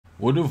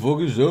What the fuck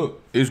is up?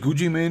 It's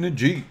Gucci Man the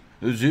G.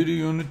 The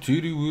city on the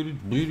titty with a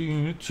bitty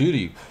on the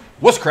titty.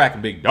 What's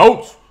cracking, big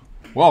dogs?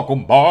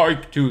 Welcome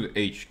back to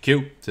the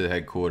HQ, to the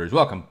headquarters.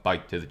 Welcome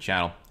back to the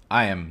channel.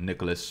 I am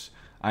Nicholas.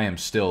 I am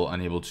still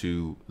unable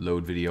to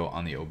load video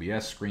on the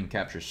OBS screen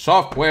capture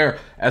software.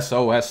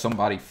 SOS,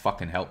 somebody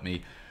fucking help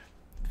me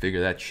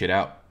figure that shit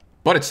out.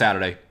 But it's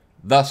Saturday.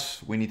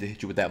 Thus, we need to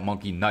hit you with that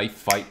monkey knife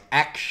fight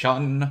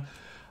action.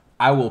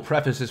 I will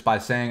preface this by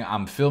saying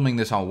I'm filming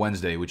this on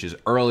Wednesday, which is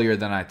earlier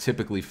than I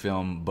typically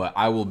film, but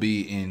I will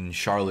be in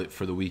Charlotte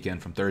for the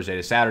weekend from Thursday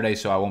to Saturday,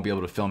 so I won't be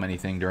able to film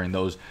anything during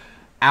those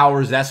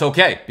hours. That's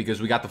okay,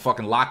 because we got the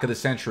fucking lock of the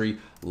century,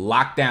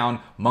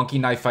 lockdown, monkey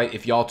knife fight.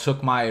 If y'all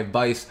took my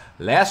advice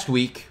last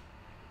week,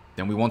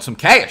 then we won some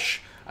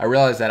cash. I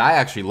realized that I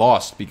actually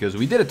lost because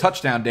we did a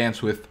touchdown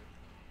dance with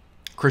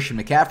Christian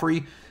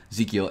McCaffrey,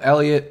 Ezekiel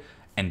Elliott,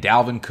 and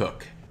Dalvin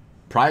Cook.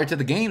 Prior to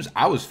the games,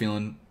 I was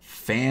feeling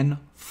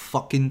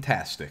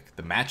fan-fucking-tastic.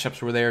 The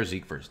matchups were there.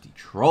 Zeke versus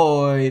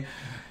Detroit,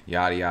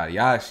 yada, yada,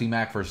 yada.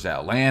 C-Mac versus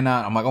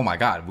Atlanta. I'm like, oh, my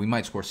God, we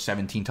might score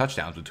 17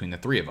 touchdowns between the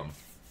three of them.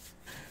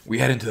 We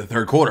head into the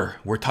third quarter.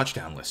 We're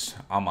touchdownless.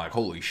 I'm like,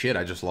 holy shit,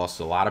 I just lost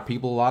a lot of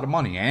people a lot of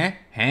money,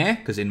 eh?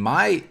 Because in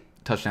my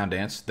touchdown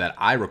dance that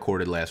I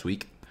recorded last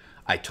week,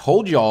 I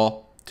told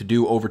y'all to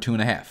do over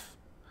 2.5.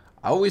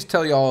 I always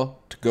tell y'all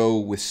to go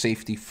with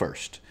safety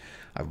first.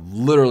 I've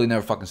literally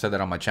never fucking said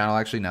that on my channel,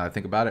 actually, now that I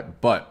think about it.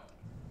 But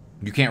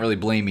you can't really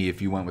blame me if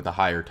you went with a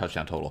higher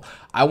touchdown total.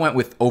 I went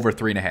with over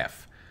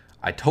 3.5.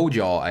 I told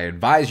y'all, I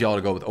advised y'all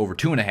to go with over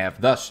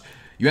 2.5. Thus,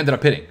 you ended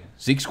up hitting.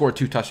 Zeke scored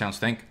 2 touchdowns,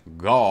 thank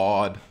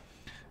God.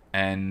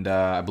 And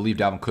I believe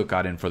Dalvin Cook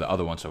got in for the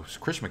other one. So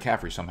Christian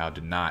McCaffrey somehow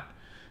did not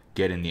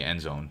get in the end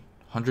zone.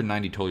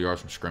 190 total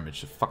yards from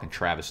scrimmage. It's a fucking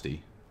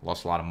travesty.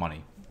 Lost a lot of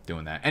money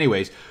doing that.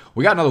 Anyways,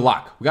 we got another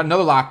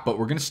lock. But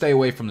we're going to stay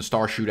away from the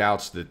star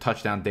shootouts, the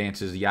touchdown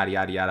dances, yada,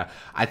 yada, yada.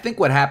 I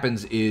think what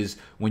happens is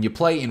when you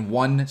play in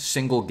one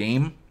single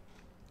game,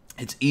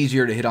 it's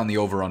easier to hit on the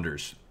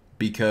over-unders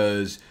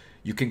because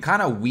you can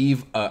kind of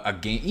weave a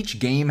game. Each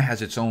game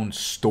has its own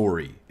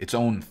story, its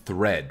own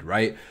thread,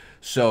 right?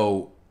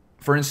 So,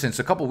 for instance,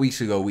 a couple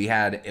weeks ago, we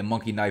had a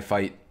monkey knife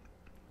fight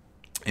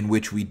in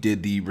which we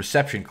did the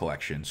reception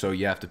collection. So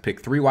you have to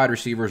pick 3 wide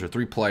receivers or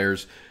 3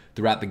 players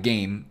throughout the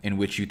game in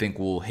which you think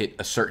will hit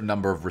a certain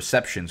number of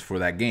receptions for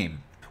that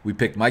game. We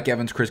picked Mike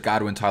Evans, Chris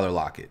Godwin, Tyler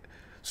Lockett.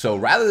 So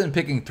rather than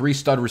picking 3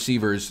 stud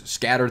receivers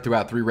scattered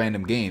throughout 3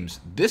 random games,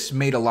 this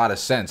made a lot of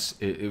sense.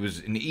 It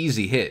was an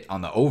easy hit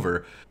on the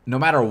over. No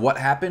matter what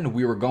happened,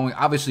 we were going,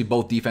 obviously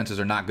both defenses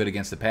are not good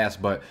against the pass,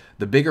 but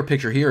the bigger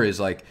picture here is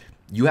like,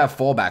 you have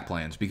fallback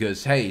plans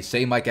because, hey,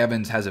 say Mike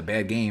Evans has a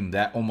bad game,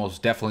 that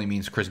almost definitely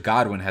means Chris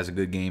Godwin has a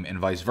good game and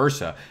vice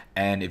versa.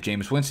 And if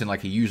Jameis Winston,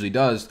 like he usually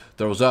does,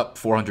 throws up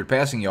 400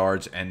 passing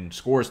yards and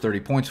scores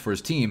 30 points for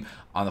his team,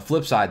 on the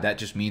flip side, that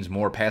just means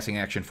more passing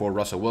action for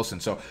Russell Wilson.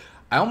 So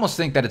I almost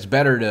think that it's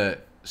better to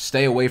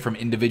stay away from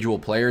individual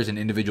players in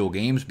individual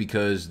games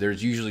because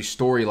there's usually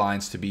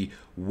storylines to be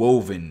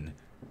woven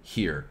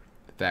here.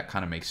 That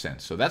kind of makes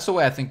sense. So that's the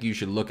way I think you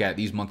should look at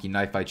these monkey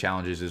knife fight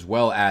challenges, as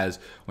well as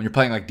when you're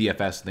playing like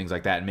DFS and things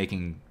like that and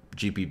making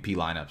GPP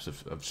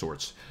lineups of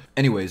sorts.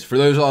 Anyways, for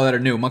those all that are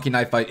new, monkey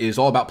knife fight is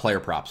all about player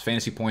props,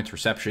 fantasy points,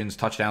 receptions,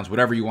 touchdowns,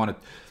 whatever you want to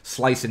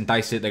slice and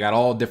dice it. They got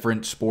all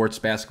different sports: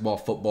 basketball,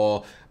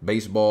 football,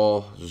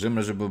 baseball,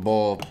 zimmer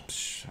ball.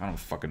 I don't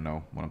fucking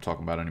know what I'm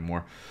talking about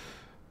anymore.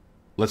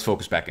 Let's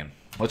focus back in.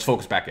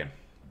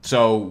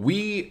 So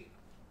we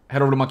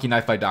head over to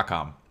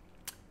monkeyknifefight.com.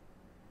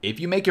 If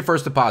you make your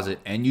first deposit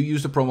and you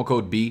use the promo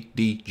code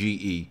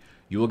BDGE,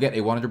 you will get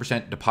a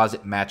 100%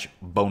 deposit match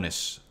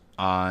bonus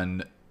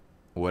on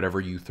whatever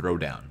you throw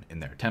down in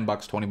there. $10,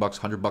 $20,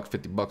 $100,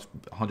 $50,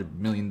 $100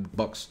 million.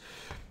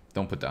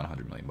 Don't put down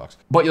 $100 million.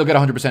 But you'll get a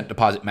 100%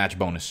 deposit match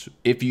bonus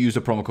if you use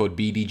the promo code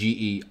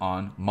BDGE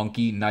on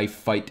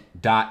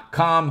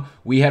monkeyknifefight.com.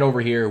 We head over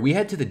here. We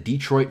head to the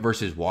Detroit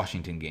versus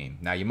Washington game.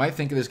 Now, you might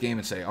think of this game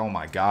and say, oh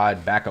my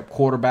God, backup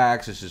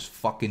quarterbacks. This is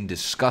fucking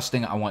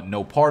disgusting. I want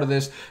no part of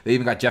this. They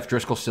even got Jeff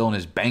Driscoll still in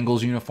his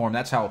Bengals uniform.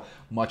 That's how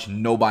much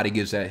nobody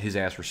gives his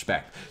ass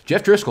respect.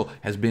 Jeff Driscoll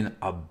has been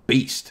a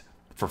beast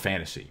for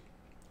fantasy.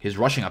 His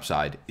rushing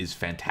upside is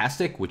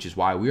fantastic, which is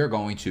why we are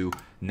going to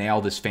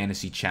nail this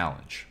fantasy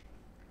challenge.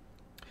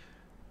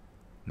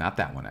 Not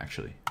that one,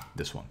 actually.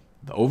 This one.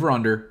 The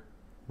over-under.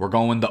 We're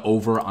going the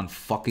over on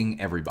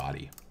fucking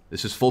everybody.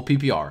 This is full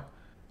PPR.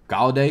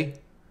 Galladay,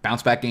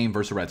 bounce-back game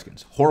versus the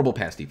Redskins. Horrible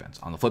pass defense.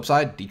 On the flip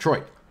side,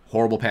 Detroit.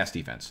 Horrible pass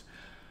defense.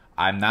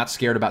 I'm not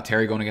scared about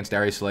Terry going against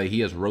Darius Slay. He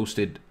has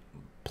roasted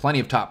plenty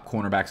of top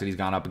cornerbacks that he's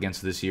gone up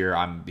against this year.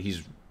 I'm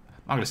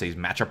not going to say he's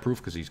matchup-proof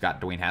because he's got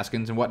Dwayne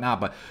Haskins and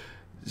whatnot, but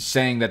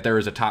saying that there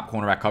is a top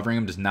cornerback covering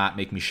him does not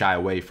make me shy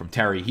away from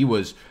Terry. He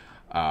was...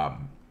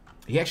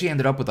 he actually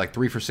ended up with like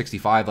 3 for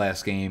 65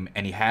 last game,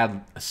 and he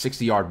had a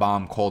 60-yard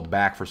bomb called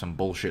back for some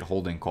bullshit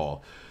holding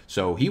call.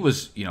 So he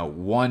was,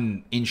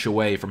 1 inch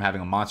away from having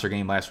a monster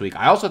game last week.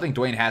 I also think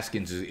Dwayne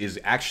Haskins is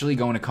actually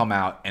going to come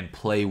out and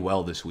play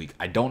well this week.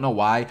 I don't know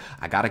why.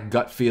 I got a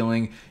gut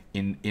feeling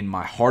in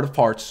my heart of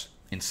hearts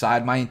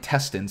inside my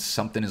intestines,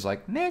 something is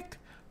like, Nick,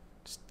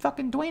 it's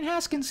fucking Dwayne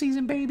Haskins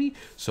season, baby.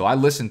 So I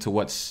listen to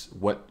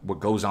what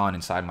goes on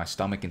inside my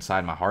stomach,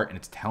 inside my heart, and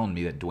it's telling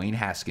me that Dwayne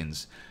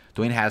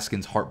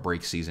Haskins'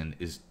 heartbreak season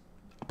is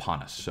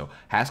upon us. So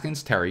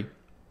Haskins, Terry,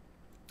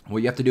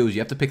 what you have to do is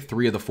you have to pick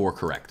 3 of the 4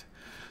 correct.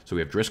 So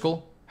we have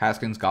Driscoll,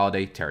 Haskins,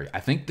 Golladay, Terry. I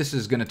think this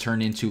is going to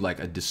turn into like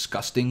a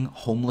disgusting,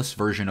 homeless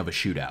version of a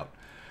shootout.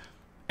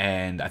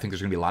 And I think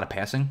there's going to be a lot of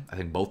passing. I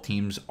think both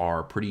teams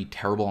are pretty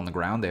terrible on the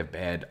ground. They have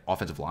bad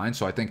offensive lines.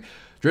 So I think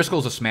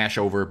Driscoll's a smash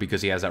over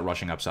because he has that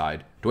rushing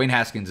upside. Dwayne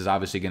Haskins is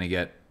obviously going to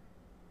get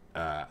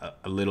a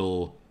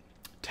little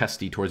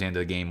testy towards the end of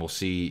the game. We'll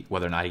see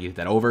whether or not he gets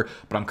that over.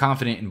 But I'm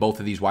confident in both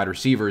of these wide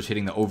receivers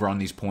hitting the over on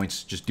these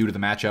points just due to the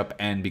matchup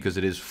and because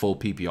it is full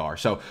PPR.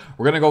 So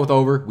we're going to go with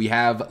over. We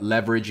have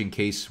leverage in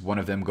case one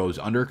of them goes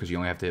under because you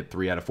only have to hit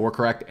 3 out of 4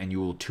 correct, and you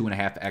will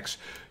 2.5x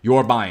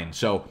your buy-in.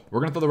 So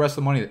we're going to throw the rest of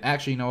the money.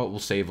 Actually, you know what? We'll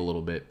save a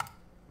little bit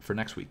for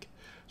next week.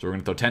 So we're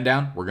going to throw 10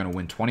 down. We're going to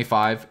win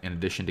 25 in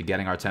addition to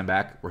getting our 10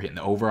 back. We're hitting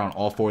the over on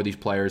all 4 of these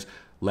players.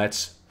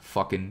 Let's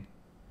fucking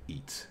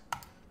eat.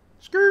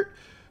 Skirt.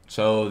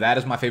 So that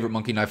is my favorite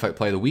Monkey Knife Fight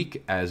play of the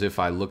week, as if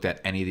I looked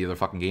at any of the other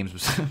fucking games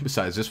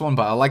besides this one.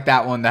 But I like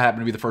that one. That happened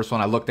to be the first one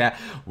I looked at.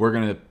 We're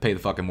going to pay the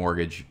fucking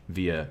mortgage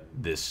via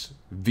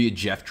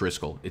Jeff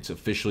Driscoll. It's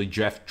officially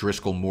Jeff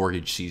Driscoll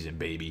mortgage season,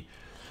 baby.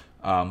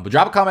 But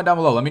drop a comment down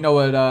below. Let me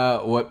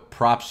know what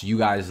props you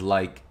guys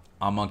like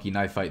on Monkey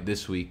Knife Fight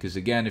this week. Because,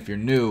 again, if you're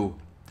new,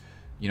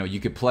 you know, you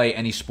could play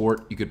any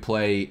sport. You could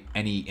play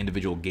any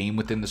individual game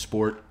within the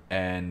sport.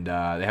 And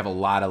they have a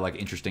lot of, like,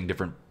 interesting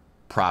different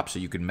props that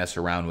you can mess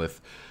around with.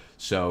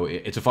 So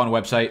it's a fun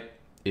website.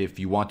 If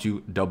you want to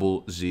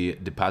double the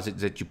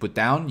deposits that you put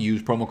down,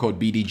 use promo code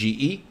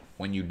BDGE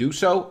when you do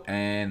so,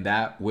 and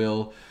that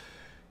will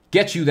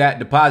get you that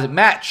deposit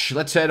match.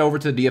 Let's head over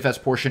to the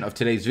DFS portion of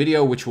today's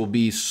video, which will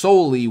be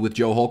solely with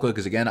Joe Holka,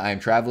 because again, I am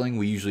traveling.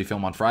 We usually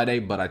film on Friday,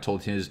 but I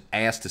told his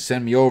ass to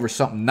send me over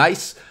something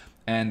nice,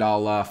 and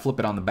I'll flip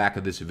it on the back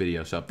of this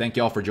video. So thank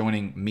you all for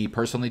joining me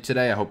personally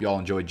today. I hope you all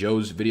enjoyed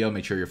Joe's video.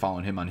 Make sure you're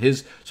following him on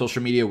his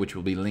social media, which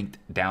will be linked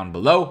down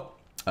below.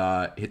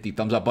 Hit the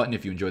thumbs up button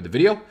if you enjoyed the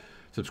video.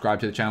 Subscribe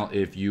to the channel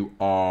if you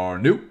are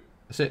new.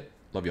 That's it.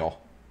 Love you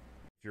all.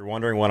 If you're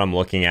wondering what I'm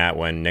looking at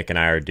when Nick and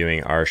I are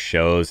doing our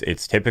shows,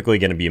 it's typically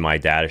going to be my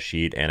data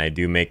sheet, and I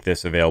do make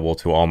this available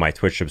to all my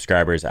Twitch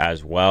subscribers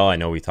as well. I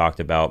know we talked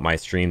about my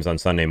streams on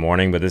Sunday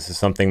morning, but this is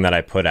something that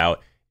I put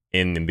out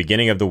in the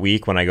beginning of the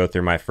week when I go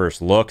through my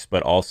first looks,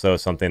 but also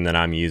something that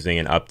I'm using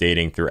and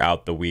updating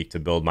throughout the week to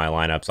build my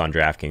lineups on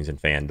Draftkings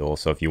and Fanduel.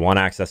 So if you want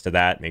access to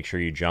that, make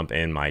sure you jump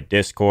in my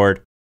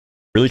Discord.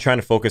 Really trying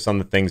to focus on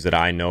the things that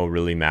I know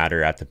really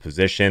matter at the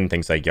position,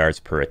 things like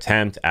yards per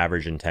attempt,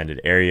 average intended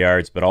air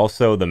yards, but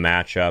also the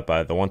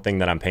matchup. The one thing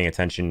that I'm paying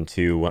attention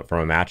to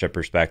from a matchup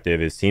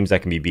perspective is teams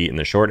that can be beat in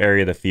the short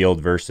area of the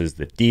field versus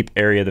the deep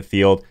area of the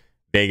field.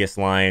 Vegas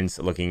lines,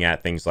 looking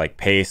at things like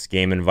pace,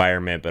 game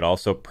environment, but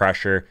also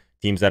pressure,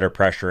 teams that are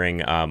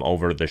pressuring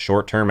over the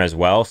short term as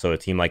well. So a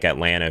team like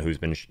Atlanta, who's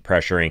been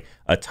pressuring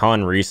a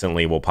ton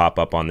recently, will pop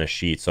up on this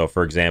sheet. So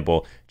for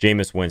example,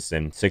 Jameis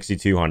Winston,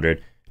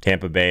 6,200.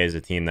 Tampa Bay is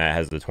a team that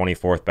has the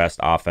 24th best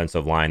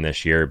offensive line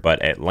this year,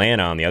 but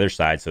Atlanta on the other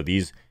side, so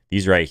these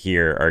right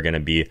here are going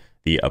to be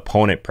the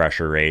opponent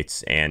pressure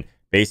rates, and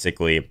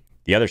basically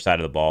the other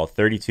side of the ball,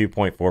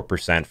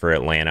 32.4% for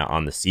Atlanta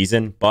on the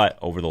season, but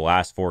over the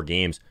last 4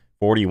 games,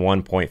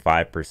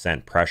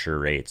 41.5% pressure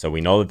rate. So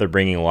we know that they're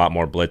bringing a lot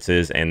more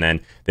blitzes. And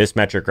then this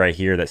metric right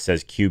here that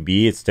says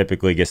QB, it's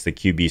typically gets the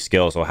QB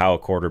skill. So how a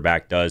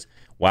quarterback does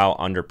while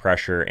under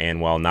pressure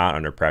and while not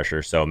under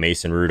pressure. So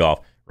Mason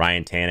Rudolph,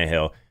 Ryan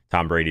Tannehill,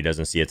 Tom Brady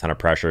doesn't see a ton of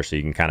pressure, so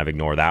you can kind of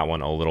ignore that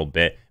one a little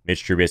bit.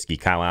 Mitch Trubisky,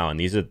 Kyle Allen,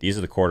 these are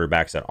the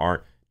quarterbacks that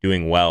aren't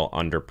doing well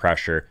under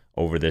pressure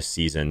over this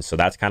season. So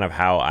that's kind of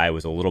how I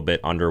was a little bit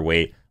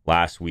underweight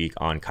last week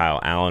on Kyle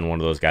Allen,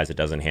 one of those guys that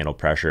doesn't handle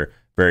pressure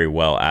very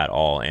well at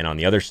all. And on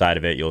the other side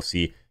of it, you'll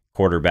see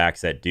quarterbacks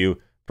that do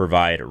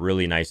provide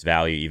really nice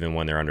value even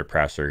when they're under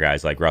pressure,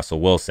 guys like Russell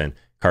Wilson,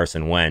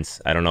 Carson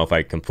Wentz. I don't know if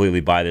I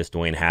completely buy this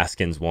Dwayne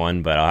Haskins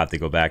one, but I'll have to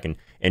go back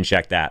and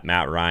check that.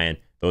 Matt Ryan,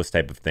 those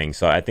type of things.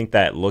 So I think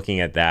that looking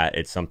at that,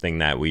 it's something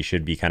that we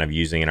should be kind of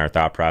using in our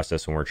thought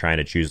process when we're trying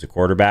to choose the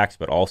quarterbacks.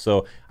 But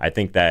also, I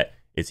think that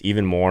it's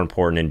even more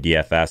important in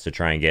DFS to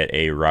try and get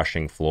a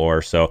rushing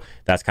floor. So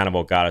that's kind of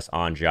what got us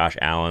on Josh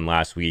Allen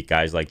last week.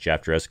 Guys like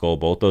Jeff Driscoll,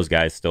 both those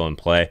guys still in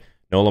play.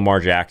 No Lamar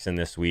Jackson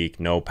this week,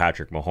 no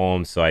Patrick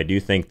Mahomes. So I do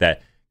think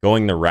that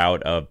going the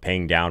route of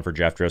paying down for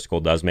Jeff Driscoll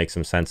does make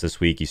some sense this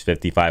week. He's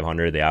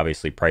 5,500. They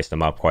obviously priced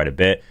him up quite a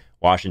bit.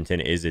 Washington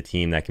is a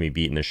team that can be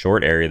beat in the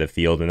short area of the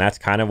field, and that's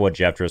kind of what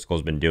Jeff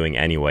Driscoll's been doing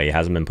anyway. He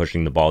hasn't been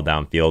pushing the ball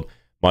downfield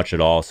much at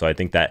all, so I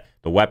think that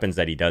the weapons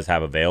that he does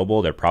have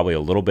available, they're probably a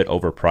little bit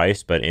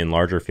overpriced, but in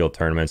larger field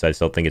tournaments, I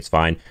still think it's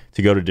fine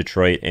to go to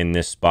Detroit in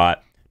this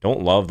spot.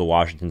 Don't love the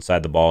Washington side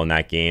of the ball in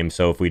that game,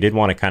 so if we did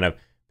want to kind of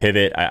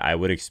pivot, I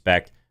would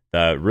expect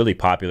the really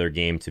popular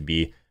game to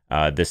be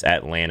this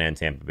Atlanta and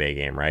Tampa Bay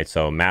game, right?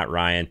 So Matt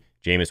Ryan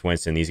Jameis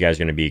Winston, these guys are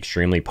going to be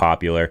extremely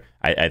popular.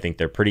 I think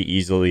they're pretty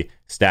easily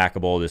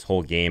stackable. This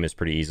whole game is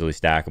pretty easily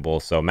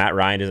stackable. So Matt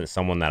Ryan isn't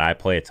someone that I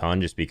play a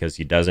ton just because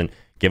he doesn't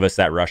give us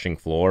that rushing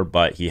floor,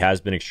 but he has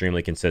been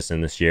extremely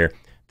consistent this year.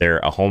 They're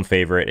a home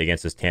favorite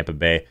against this Tampa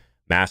Bay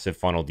massive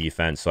funnel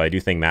defense. So I do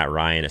think Matt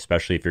Ryan,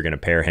 especially if you're going to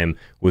pair him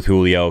with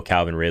Julio,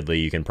 Calvin Ridley,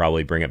 you can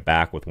probably bring it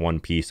back with one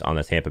piece on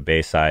the Tampa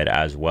Bay side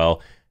as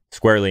well.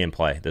 Squarely in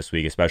play this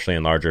week, especially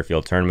in larger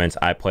field tournaments.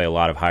 I play a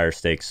lot of higher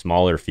stakes,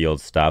 smaller field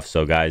stuff.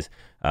 So guys,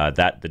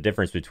 that the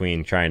difference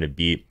between trying to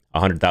beat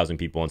 100,000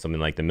 people in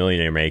something like the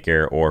Millionaire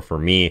Maker, or for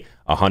me,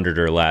 100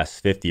 or less,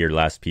 50 or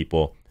less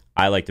people,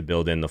 I like to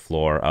build in the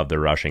floor of the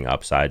rushing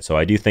upside. So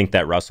I do think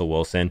that Russell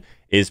Wilson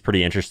is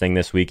pretty interesting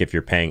this week if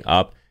you're paying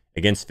up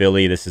against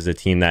Philly. This is a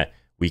team that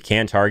we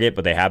can target,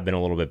 but they have been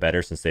a little bit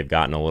better since they've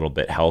gotten a little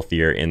bit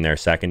healthier in their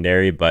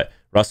secondary. But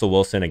Russell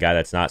Wilson, a guy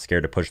that's not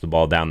scared to push the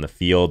ball down the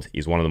field.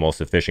 He's one of the most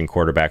efficient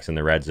quarterbacks in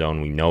the red zone.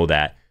 We know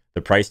that.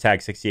 The price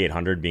tag,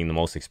 6,800, being the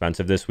most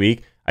expensive this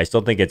week, I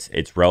still think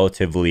it's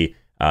relatively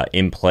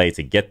in play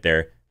to get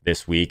there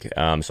this week.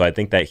 So I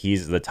think that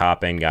he's the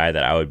top end guy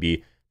that I would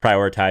be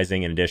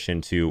prioritizing in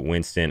addition to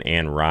Winston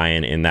and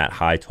Ryan in that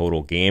high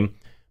total game.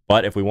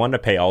 But if we wanted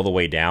to pay all the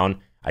way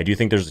down, I do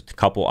think there's a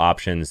couple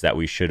options that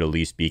we should at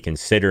least be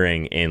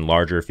considering in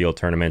larger field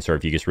tournaments, or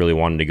if you just really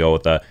wanted to go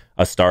with a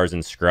stars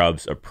and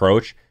scrubs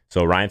approach.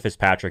 So Ryan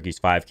Fitzpatrick, he's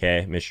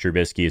 5K. Mitch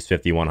Trubisky is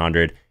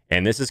 5,100.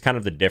 And this is kind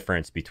of the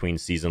difference between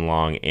season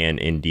long and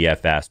in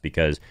DFS,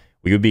 because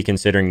we would be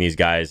considering these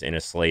guys in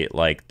a slate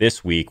like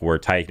this week where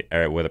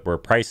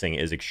pricing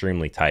is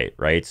extremely tight,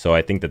 right? So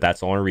I think that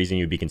that's the only reason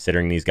you'd be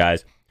considering these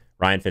guys.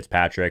 Ryan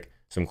Fitzpatrick,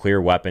 some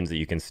clear weapons that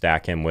you can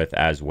stack him with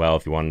as well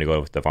if you wanted to go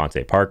with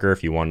Devontae Parker,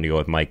 if you wanted to go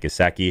with Mike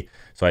Gesicki.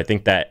 So I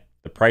think that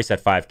the price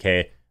at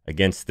 5K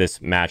against this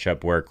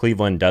matchup where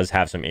Cleveland does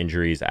have some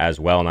injuries as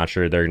well, not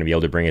sure they're going to be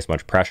able to bring as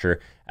much pressure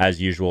as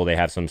usual. They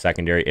have some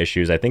secondary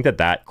issues. I think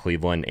that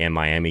Cleveland and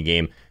Miami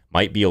game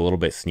might be a little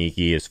bit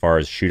sneaky as far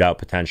as shootout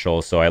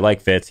potential. So I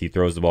like Fitz. He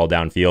throws the ball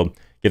downfield,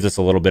 gives us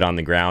a little bit on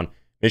the ground.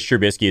 Mitch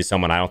Trubisky is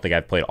someone I don't think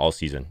I've played all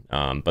season,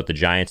 but the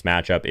Giants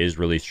matchup is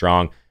really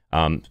strong.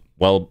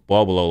 Well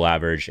below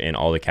average in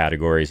all the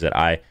categories that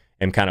I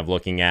am kind of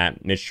looking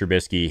at. Mitch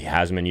Trubisky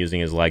hasn't been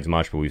using his legs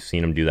much, but we've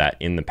seen him do that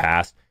in the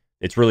past.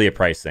 It's really a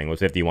price thing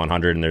with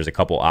 5,100, and there's a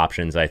couple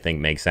options I think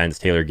make sense.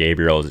 Taylor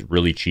Gabriel is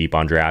really cheap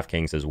on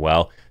DraftKings as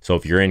well. So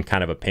if you're in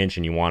kind of a pinch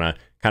and you want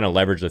to kind of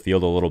leverage the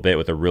field a little bit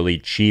with a really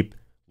cheap,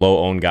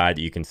 low-owned guy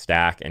that you can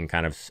stack and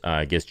kind of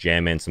just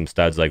jam in some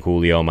studs like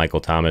Julio,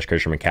 Michael Thomas,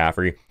 Christian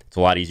McCaffrey, it's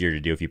a lot easier to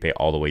do if you pay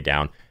all the way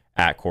down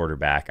at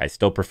quarterback. I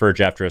still prefer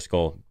Jeff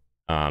Driscoll.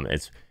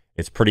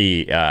 It's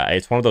pretty.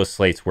 It's one of those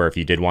slates where if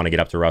you did want to get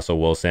up to Russell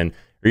Wilson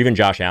or even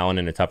Josh Allen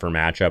in a tougher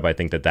matchup, I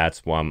think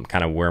that's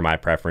kind of where my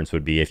preference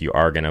would be if you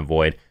are going to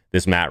avoid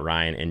this Matt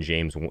Ryan and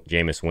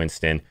Jameis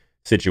Winston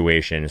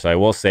situation. So I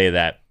will say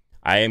that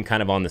I am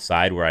kind of on the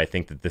side where I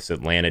think that this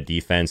Atlanta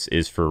defense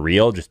is for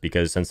real, just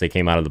because since they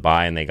came out of the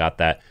bye and they got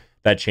that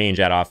change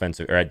at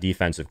offensive or at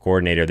defensive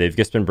coordinator, they've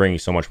just been bringing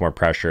so much more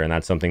pressure, and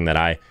that's something that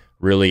I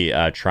really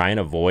try and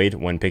avoid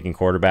when picking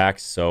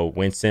quarterbacks. So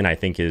Winston, I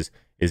think, is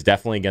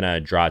definitely going to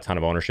draw a ton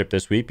of ownership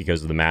this week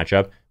because of the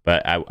matchup.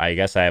 But I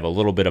guess I have a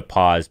little bit of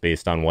pause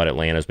based on what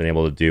Atlanta's been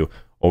able to do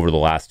over the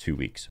last 2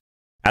 weeks.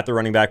 At the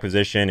running back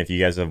position, if you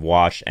guys have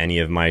watched any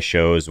of my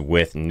shows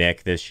with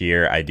Nick this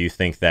year, I do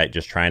think that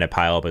just trying to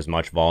pile up as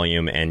much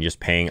volume and just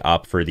paying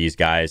up for these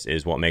guys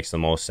is what makes the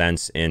most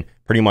sense in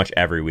pretty much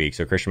every week.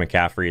 So Christian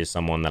McCaffrey is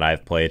someone that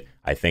I've played,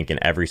 I think, in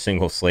every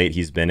single slate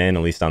he's been in,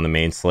 at least on the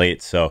main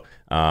slate. So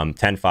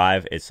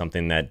 10-5 is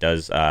something that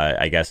does,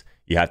 I guess,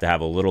 you have to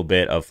have a little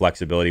bit of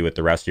flexibility with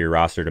the rest of your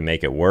roster to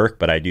make it work.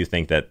 But I do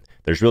think that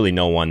there's really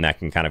no one that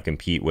can kind of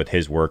compete with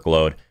his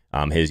workload,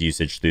 his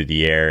usage through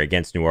the air.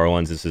 Against New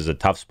Orleans, this is a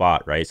tough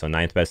spot, right? So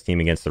 9th best team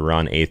against the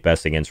run, 8th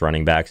best against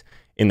running backs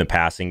in the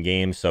passing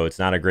game. So it's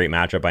not a great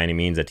matchup by any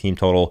means. The team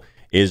total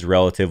is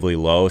relatively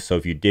low. So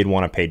if you did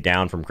want to pay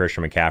down from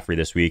Christian McCaffrey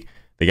this week,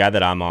 the guy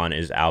that I'm on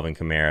is Alvin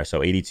Kamara.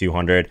 So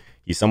 8,200.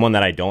 He's someone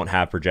that I don't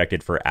have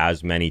projected for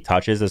as many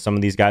touches as some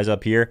of these guys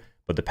up here,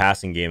 but the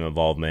passing game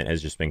involvement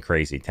has just been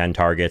crazy. 10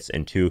 targets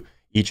in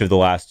each of the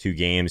last 2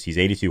 games. He's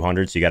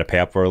 8,200, so you got to pay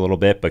up for a little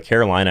bit. But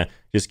Carolina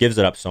just gives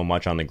it up so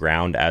much on the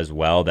ground as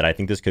well that I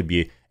think this could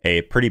be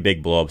a pretty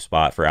big blow-up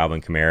spot for Alvin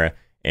Kamara.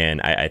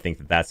 And I think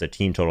that that's a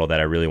team total that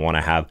I really want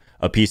to have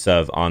a piece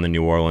of on the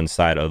New Orleans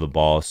side of the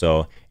ball.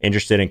 So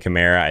interested in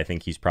Kamara. I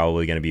think he's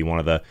probably going to be one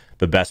of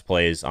the best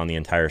plays on the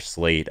entire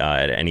slate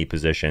at any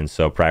position.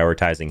 So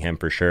prioritizing him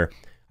for sure.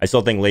 I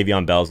still think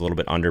Le'Veon Bell is a little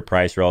bit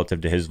underpriced relative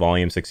to his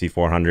volume.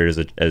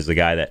 6,400 is the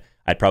guy that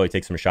I'd probably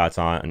take some shots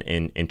on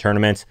in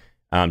tournaments.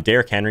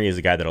 Derrick Henry is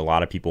a guy that a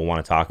lot of people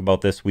want to talk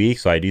about this week.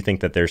 So I do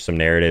think that there's some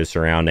narrative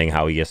surrounding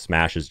how he just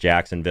smashes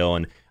Jacksonville.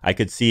 And I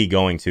could see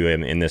going to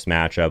him in this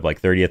matchup,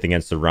 like 30th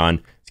against the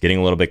run. It's getting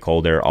a little bit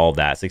colder, all of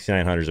that.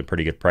 6,900 is a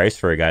pretty good price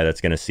for a guy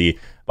that's going to see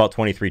about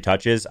 23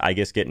 touches. I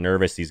just get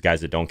nervous, these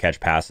guys that don't catch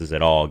passes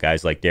at all.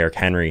 Guys like Derrick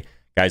Henry,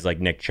 guys like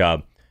Nick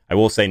Chubb. I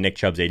will say Nick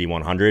Chubb's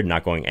 8,100,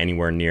 not going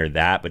anywhere near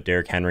that, but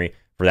Derrick Henry,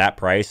 for that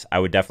price, I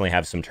would definitely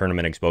have some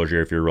tournament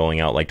exposure if you're rolling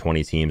out like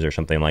 20 teams or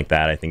something like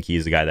that. I think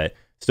he's the guy that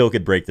still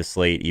could break the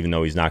slate, even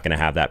though he's not going to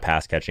have that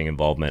pass catching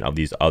involvement of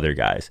these other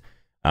guys.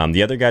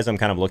 The other guys I'm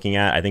kind of looking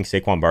at, I think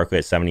Saquon Barkley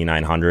at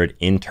 7,900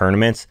 in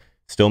tournaments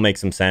still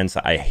makes some sense.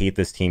 I hate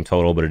this team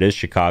total, but it is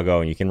Chicago,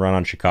 and you can run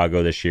on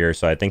Chicago this year.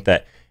 So I think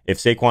that if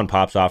Saquon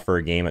pops off for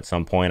a game at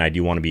some point, I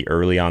do want to be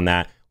early on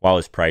that while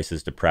his price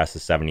is depressed to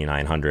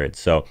 7,900.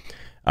 So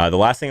the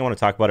last thing I want to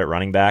talk about at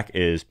running back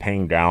is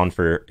paying down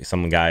for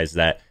some guys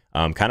that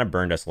kind of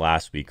burned us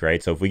last week,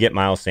 right? So if we get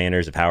Miles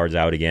Sanders, if Howard's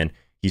out again,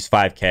 he's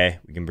 5K.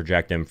 We can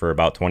project him for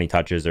about 20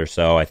 touches or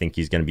so. I think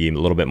he's going to be a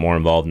little bit more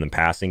involved in the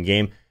passing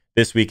game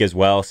this week as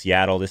well.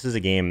 Seattle, this is a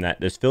game that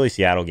this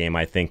Philly-Seattle game,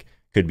 I think,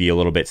 could be a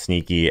little bit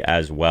sneaky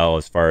as well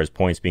as far as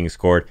points being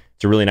scored.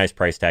 It's a really nice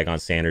price tag on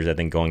Sanders. I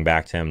think going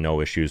back to him,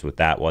 no issues with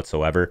that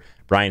whatsoever.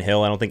 Brian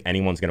Hill, I don't think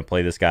anyone's going to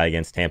play this guy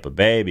against Tampa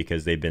Bay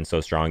because they've been so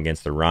strong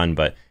against the run,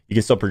 but you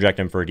can still project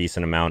him for a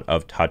decent amount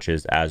of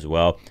touches as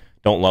well.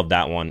 Don't love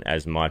that one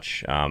as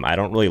much. I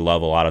don't really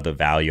love a lot of the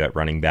value at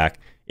running back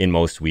in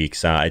most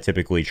weeks. I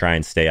typically try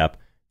and stay up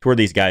toward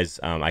these guys.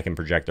 I can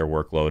project their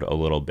workload a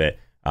little bit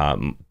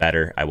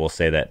better. I will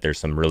say that there's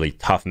some really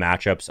tough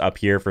matchups up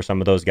here for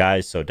some of those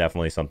guys, so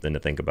definitely something to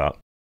think about.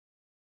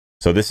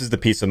 So this is the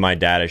piece of my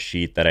data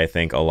sheet that I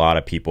think a lot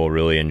of people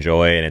really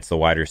enjoy, and it's the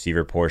wide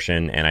receiver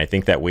portion. And I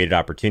think that weighted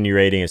opportunity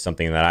rating is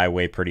something that I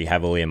weigh pretty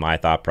heavily in my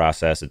thought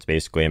process. It's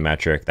basically a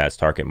metric that's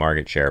target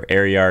market share of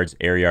air yards,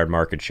 air yard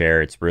market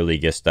share. It's really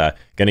just going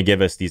to give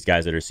us these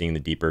guys that are seeing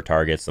the deeper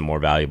targets, the more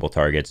valuable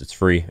targets. It's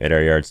free at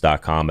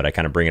airyards.com, but I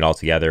kind of bring it all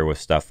together with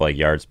stuff like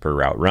yards per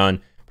route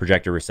run,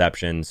 projected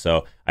reception.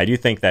 So I do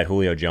think that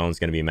Julio Jones is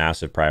going to be a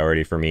massive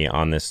priority for me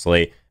on this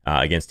slate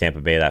against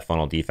Tampa Bay, that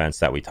funnel defense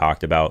that we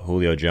talked about.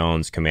 Julio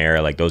Jones,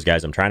 Kamara, like those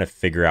guys, I'm trying to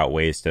figure out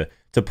ways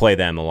to play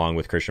them along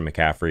with Christian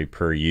McCaffrey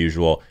per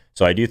usual.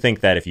 So I do think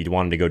that if you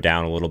wanted to go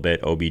down a little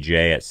bit, OBJ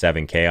at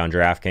 7K on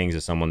DraftKings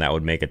is someone that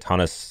would make a ton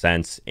of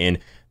sense in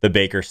the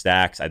Baker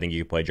stacks. I think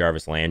you could play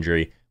Jarvis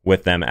Landry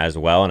with them as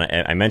well.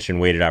 And I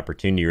mentioned weighted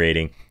opportunity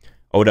rating.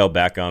 Odell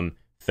Beckham,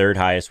 third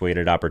highest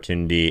weighted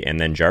opportunity, and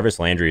then Jarvis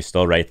Landry is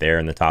still right there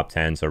in the top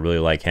 10, so I really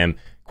like him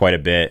quite a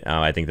bit.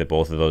 I think that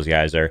both of those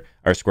guys are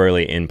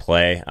squarely in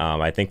play.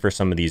 I think for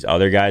some of these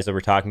other guys that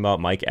we're talking about,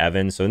 Mike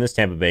Evans, so in this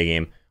Tampa Bay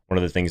game, one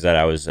of the things that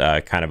I was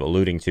kind of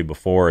alluding to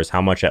before is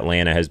how much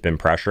Atlanta has been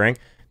pressuring.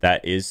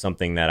 That is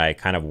something that I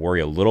kind of worry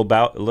a little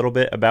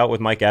bit about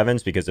with Mike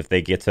Evans, because if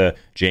they get to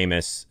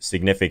Jameis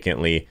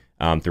significantly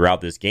throughout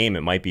this game,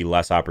 it might be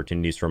less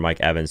opportunities for Mike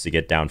Evans to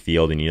get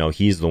downfield, and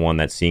he's the one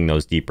that's seeing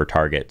those deeper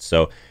targets.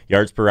 So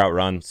yards per route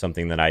run,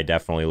 something that I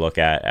definitely look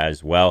at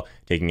as well,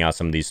 taking out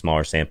some of these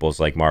smaller samples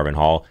like Marvin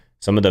Hall.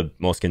 Some of the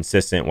most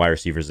consistent wide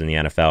receivers in the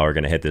NFL are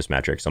going to hit this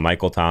metric. So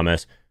Michael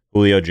Thomas,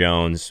 Julio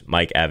Jones,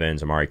 Mike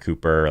Evans, Amari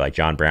Cooper, like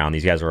John Brown,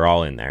 these guys are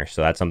all in there.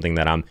 So that's something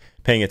that I'm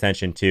paying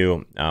attention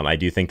to. I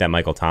do think that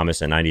Michael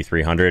Thomas at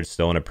 9,300 is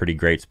still in a pretty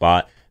great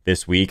spot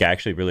this week. I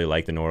actually really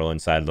like the New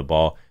Orleans side of the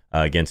ball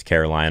against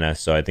Carolina.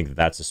 So I think that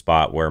that's a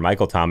spot where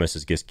Michael Thomas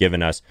has just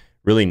given us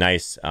really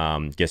nice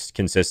just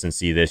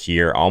consistency this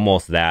year,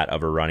 almost that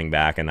of a running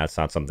back. And that's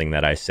not something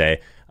that I say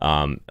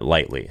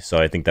lightly. So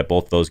I think that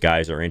both those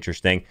guys are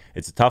interesting.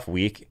 It's a tough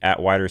week at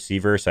wide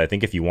receiver. So I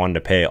think if you wanted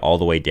to pay all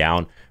the way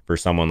down for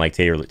someone like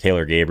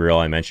Taylor Gabriel,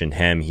 I mentioned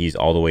him, he's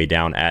all the way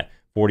down at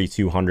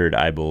 4,200,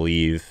 I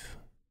believe.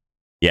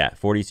 Yeah,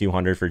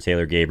 4,200 for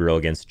Taylor Gabriel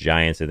against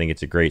Giants. I think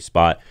it's a great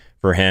spot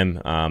for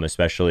him,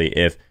 especially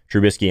if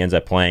Trubisky ends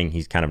up playing.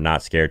 He's kind of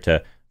not scared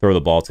to throw the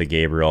ball to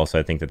Gabriel, so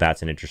I think that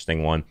that's an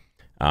interesting one.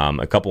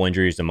 A couple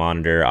injuries to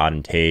monitor.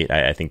 Auden Tate,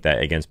 I think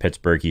that against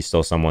Pittsburgh, he's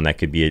still someone that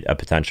could be a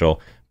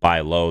potential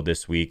buy low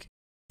this week.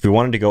 If we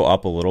wanted to go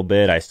up a little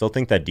bit, I still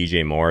think that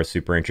DJ Moore is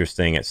super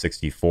interesting at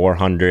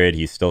 6,400.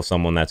 He's still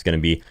someone that's going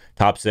to be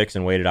top 6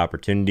 in weighted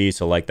opportunity,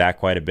 so like that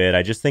quite a bit.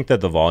 I just think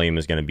that the volume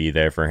is going to be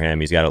there for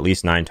him. He's got at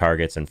least 9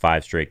 targets in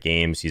 5 straight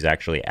games. He's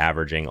actually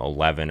averaging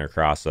 11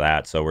 across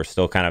that, so we're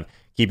still kind of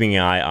keeping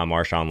an eye on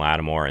Marshawn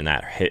Lattimore and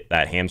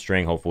that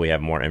hamstring. Hopefully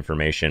have more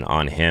information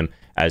on him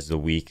as the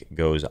week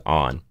goes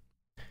on.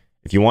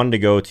 If you wanted to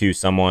go to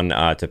someone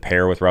to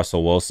pair with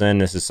Russell Wilson,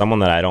 this is someone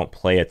that I don't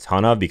play a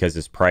ton of because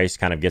his price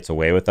kind of gets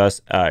away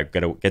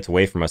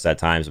from us at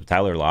times. But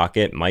Tyler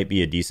Lockett might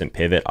be a decent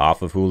pivot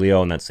off of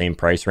Julio in that same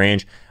price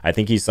range. I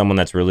think he's someone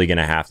that's really going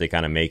to have to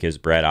kind of make his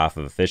bread off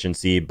of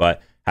efficiency.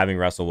 But having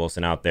Russell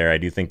Wilson out there, I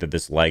do think that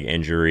this leg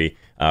injury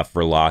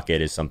for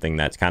Lockett is something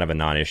that's kind of a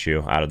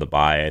non-issue out of the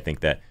bye. I think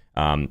that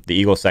the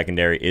Eagles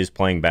secondary is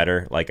playing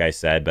better, like I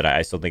said, but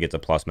I still think it's a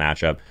plus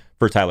matchup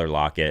for Tyler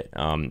Lockett.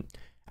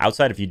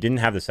 Outside, if you didn't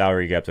have the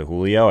salary gap to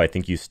Julio, I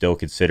think you still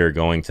consider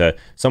going to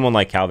someone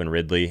like Calvin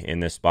Ridley in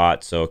this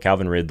spot. So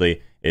Calvin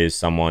Ridley is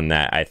someone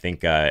that I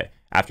think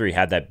after he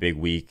had that big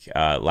week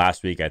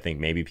last week, I think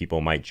maybe people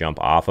might jump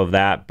off of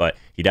that, but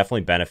he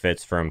definitely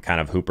benefits from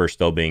kind of Hooper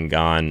still being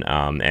gone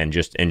and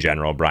just in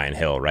general, Brian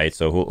Hill, right?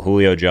 So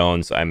Julio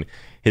Jones,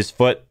 his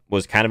foot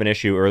was kind of an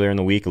issue earlier in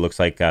the week. It looks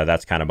like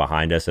that's kind of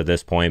behind us at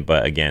this point.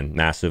 But again,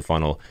 massive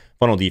funnel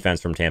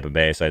defense from Tampa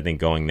Bay. So I think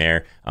going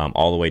there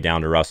all the way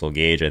down to Russell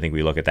Gage, I think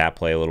we look at that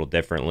play a little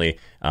differently.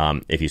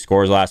 If he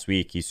scores last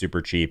week, he's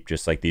super cheap,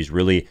 just like these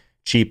really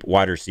cheap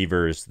wide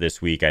receivers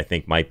this week, I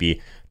think might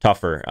be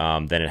tougher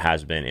than it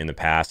has been in the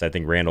past. I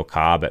think Randall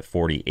Cobb at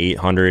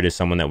 4,800 is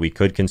someone that we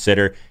could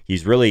consider.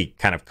 He's really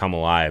kind of come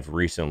alive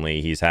recently.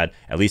 He's had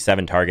at least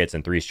 7 targets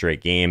in 3 straight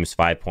games,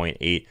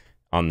 5.8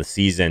 on the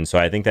season. So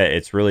I think that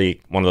it's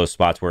really one of those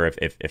spots where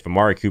if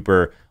Amari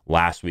Cooper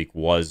last week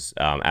was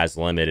as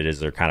limited as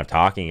they're kind of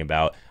talking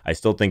about, I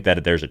still think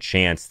that there's a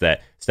chance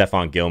that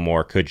Stephon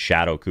Gilmore could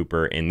shadow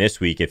Cooper in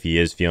this week if he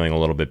is feeling a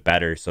little bit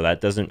better. So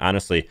that doesn't,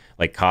 honestly,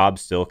 like Cobb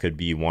still could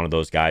be one of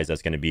those guys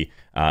that's going to be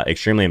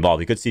extremely involved.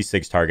 He could see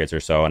 6 targets or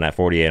so, and at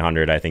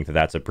 4,800, I think that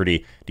that's a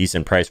pretty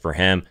decent price for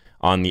him.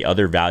 On the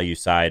other value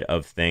side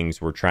of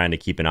things, we're trying to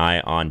keep an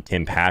eye on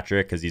Tim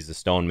Patrick because he's a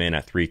stone min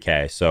at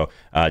 3K. So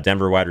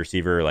Denver wide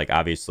receiver, like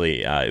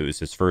obviously it was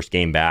his first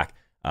game back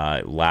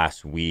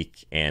last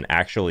week, and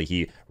actually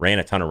he ran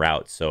a ton of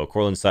routes. So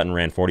Courtland Sutton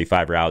ran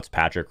 45 routes,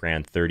 Patrick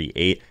ran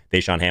 38,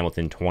 Deshaun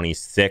Hamilton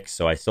 26.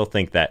 So I still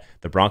think that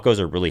the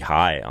Broncos are really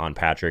high on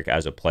Patrick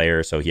as a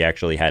player. So he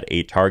actually had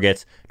 8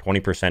 targets,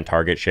 20%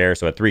 target share.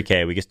 So at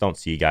 3K, we just don't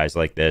see guys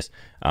like this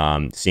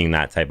seeing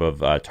that type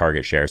of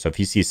target share. So if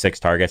he sees 6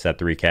 targets at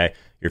 3K,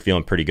 you're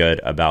feeling pretty good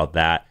about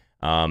that.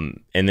 And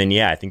then,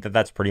 yeah, I think that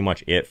that's pretty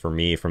much it for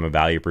me from a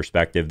value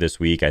perspective this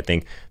week. I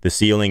think the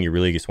ceiling, you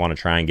really just want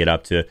to try and get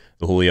up to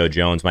the Julio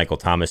Jones, Michael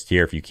Thomas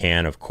tier if you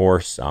can, of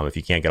course. If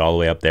you can't get all the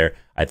way up there,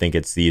 I think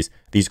it's these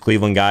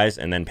Cleveland guys,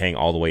 and then paying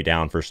all the way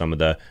down for some of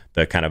the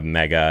kind of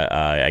mega,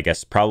 I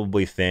guess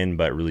probably thin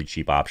but really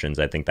cheap options.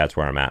 I think that's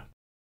where I'm at.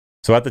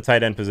 So at the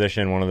tight end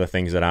position, one of the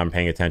things that I'm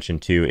paying attention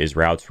to is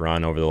routes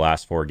run over the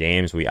last 4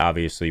 games. We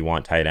obviously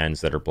want tight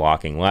ends that are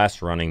blocking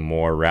less, running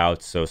more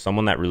routes. So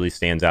someone that really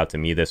stands out to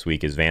me this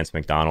week is Vance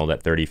McDonald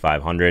at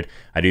 3,500.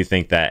 I do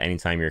think that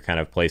anytime you're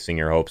kind of placing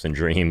your hopes and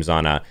dreams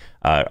on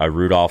a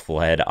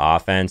Rudolph-led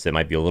offense, it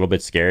might be a little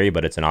bit scary,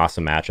 but it's an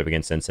awesome matchup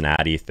against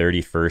Cincinnati,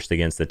 31st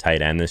against the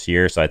tight end this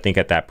year. So I think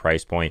at that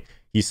price point,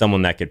 he's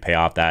someone that could pay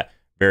off that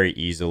very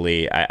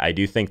easily. I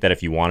do think that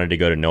if you wanted to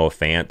go to Noah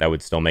Fant, that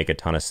would still make a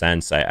ton of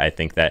sense. I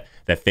think that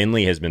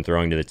Finley has been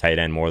throwing to the tight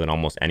end more than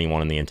almost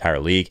anyone in the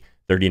entire league.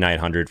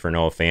 3,900 for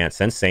Noah Fant.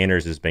 Since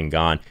Sanders has been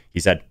gone,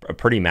 he's had a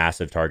pretty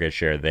massive target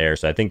share there.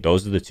 So I think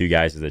those are the 2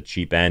 guys at the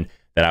cheap end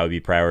that I would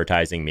be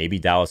prioritizing. Maybe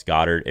Dallas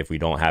Goedert if we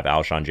don't have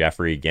Alshon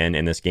Jeffrey again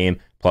in this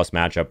game, plus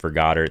matchup for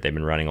Goddard. They've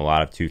been running a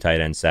lot of 2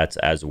 tight end sets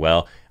as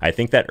well. I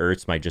think that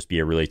Ertz might just be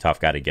a really tough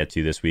guy to get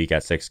to this week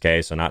at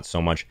 6K, so not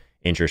so much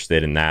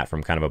interested in that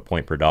from kind of a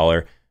point per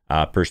dollar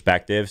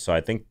perspective. So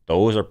I think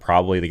those are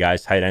probably the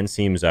guys. Tight end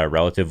seems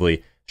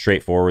relatively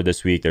straightforward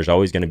this week. There's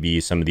always going to be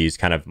some of these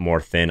kind of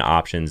more thin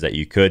options that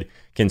you could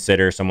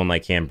consider. Someone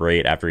like Cam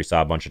Brate, after he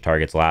saw a bunch of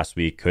targets last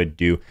week, could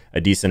do a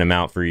decent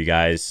amount for you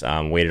guys.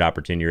 Weighted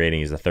opportunity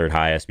rating is the 3rd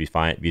highest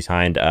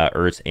behind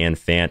Ertz and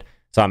Fant.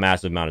 Saw a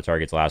massive amount of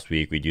targets last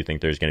week. We do think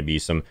there's going to be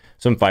some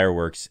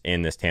fireworks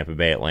in this Tampa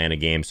Bay Atlanta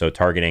game. So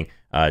targeting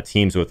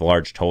teams with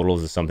large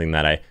totals is something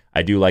that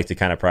I do like to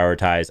kind of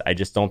prioritize. I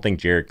just don't think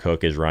Jared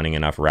Cook is running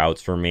enough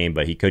routes for me,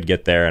 but he could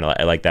get there, and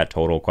I like that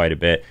total quite a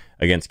bit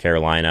against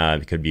Carolina.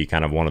 It could be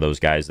kind of one of those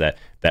guys that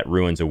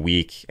ruins a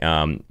week.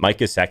 Mike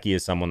Gesicki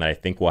is someone that I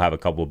think will have a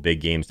couple of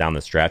big games down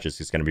the stretch. It's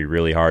just going to be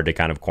really hard to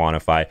kind of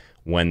quantify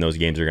when those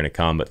games are going to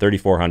come, but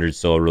 3,400 is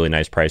still a really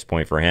nice price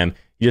point for him.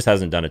 He just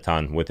hasn't done a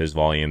ton with his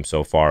volume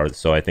so far.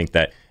 So I think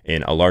that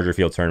in a larger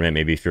field tournament,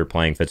 maybe if you're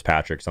playing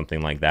Fitzpatrick,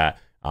 something like that,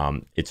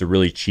 it's a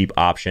really cheap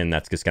option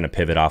that's just going to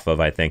pivot off of,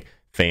 I think,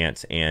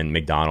 Fant and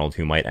McDonald,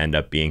 who might end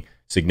up being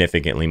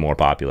significantly more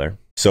popular.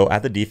 So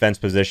at the defense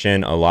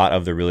position, a lot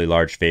of the really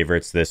large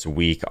favorites this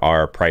week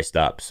are priced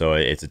up. So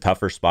it's a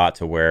tougher spot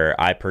to where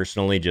I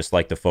personally just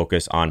like to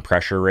focus on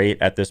pressure rate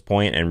at this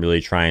point and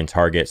really try and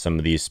target some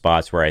of these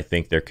spots where I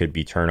think there could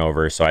be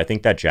turnover. So I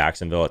think that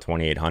Jacksonville at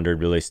 2,800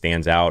 really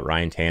stands out.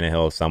 Ryan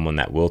Tannehill is someone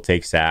that will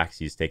take sacks.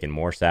 He's taken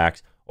more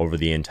sacks over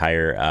the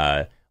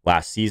entire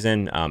last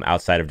season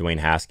outside of Dwayne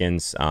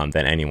Haskins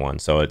than anyone.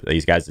 So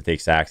these guys that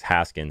take sacks: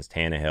 Haskins,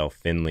 Tannehill,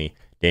 Finley,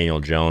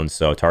 Daniel Jones.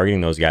 So targeting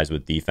those guys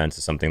with defense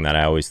is something that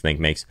I always think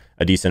makes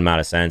a decent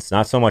amount of sense.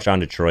 Not so much on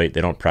Detroit.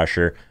 They don't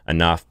pressure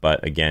enough,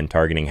 but again,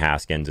 targeting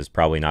Haskins is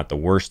probably not the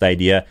worst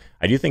idea.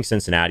 I do think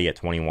Cincinnati at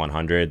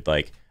 2,100,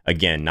 like,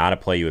 again, not a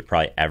play you would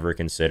probably ever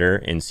consider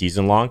in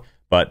season long,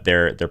 but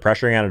they're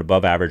pressuring at an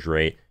above average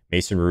rate.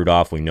 Mason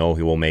Rudolph, we know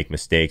he will make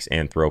mistakes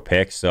and throw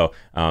picks. So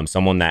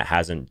someone that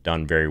hasn't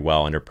done very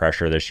well under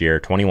pressure this year.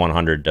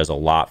 2,100 does a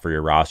lot for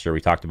your roster. We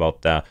talked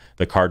about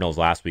the Cardinals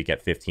last week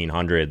at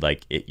 1,500.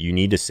 Like, you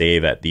need to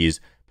save at these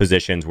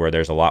positions where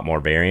there's a lot more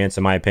variance,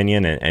 in my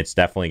opinion. And it's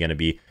definitely going to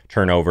be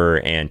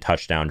turnover and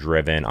touchdown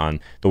driven on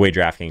the way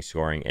DraftKings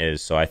scoring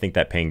is. So I think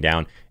that paying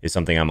down is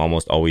something I'm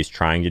almost always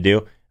trying to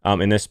do.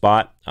 In this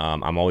spot,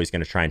 I'm always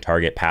going to try and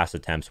target pass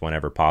attempts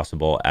whenever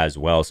possible as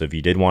well. So if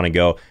you did want to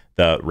go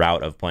the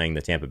route of playing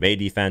the Tampa Bay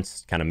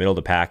defense, kind of middle of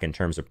the pack in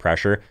terms of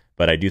pressure,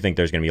 but I do think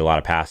there's going to be a lot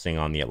of passing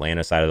on the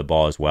Atlanta side of the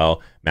ball as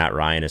well. Matt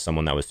Ryan is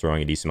someone that was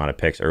throwing a decent amount of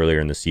picks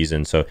earlier in the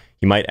season, so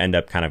he might end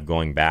up kind of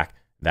going back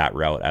that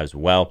route as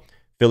well.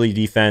 Philly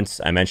defense,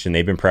 I mentioned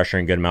they've been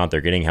pressuring a good amount.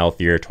 They're getting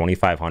healthier,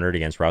 2,500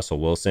 against Russell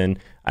Wilson.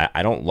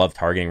 I don't love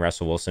targeting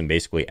Russell Wilson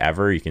basically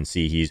ever. You can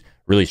see he's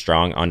really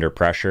strong under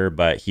pressure,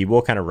 but he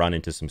will kind of run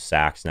into some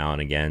sacks now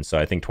and again. So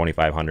I think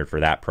 2,500 for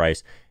that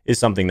price is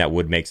something that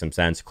would make some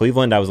sense.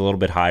 Cleveland, I was a little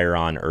bit higher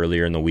on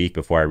earlier in the week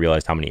before I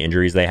realized how many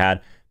injuries they had.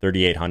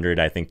 3,800.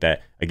 I think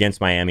that against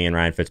Miami and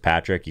Ryan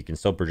Fitzpatrick, you can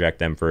still project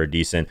them for a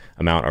decent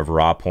amount of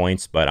raw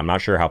points, but I'm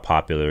not sure how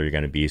popular they're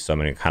going to be. So I'm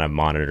going to kind of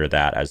monitor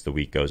that as the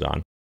week goes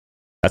on.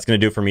 That's going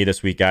to do it for me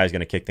this week, guys. Going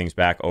to kick things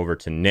back over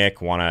to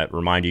Nick. Want to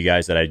remind you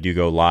guys that I do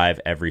go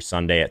live every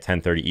Sunday at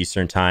 10:30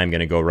 Eastern time. Going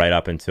to go right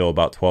up until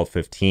about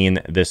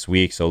 12:15 this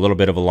week, so a little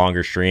bit of a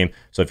longer stream.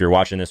 So if you're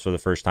watching this for the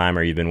first time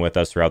or you've been with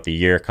us throughout the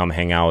year, come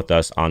hang out with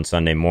us on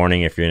Sunday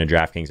morning. If you're into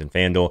DraftKings and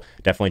Fanduel,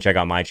 definitely check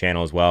out my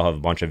channel as well. I have a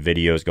bunch of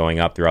videos going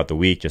up throughout the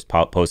week. Just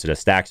posted a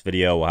stacks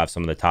video. We'll have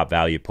some of the top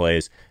value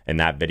plays in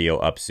that video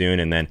up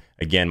soon. And then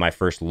again, my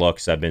first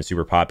looks have been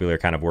super popular,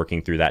 kind of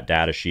working through that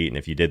data sheet. And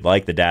if you did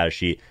like the data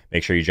sheet,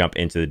 make sure you jump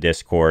into the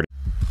Discord.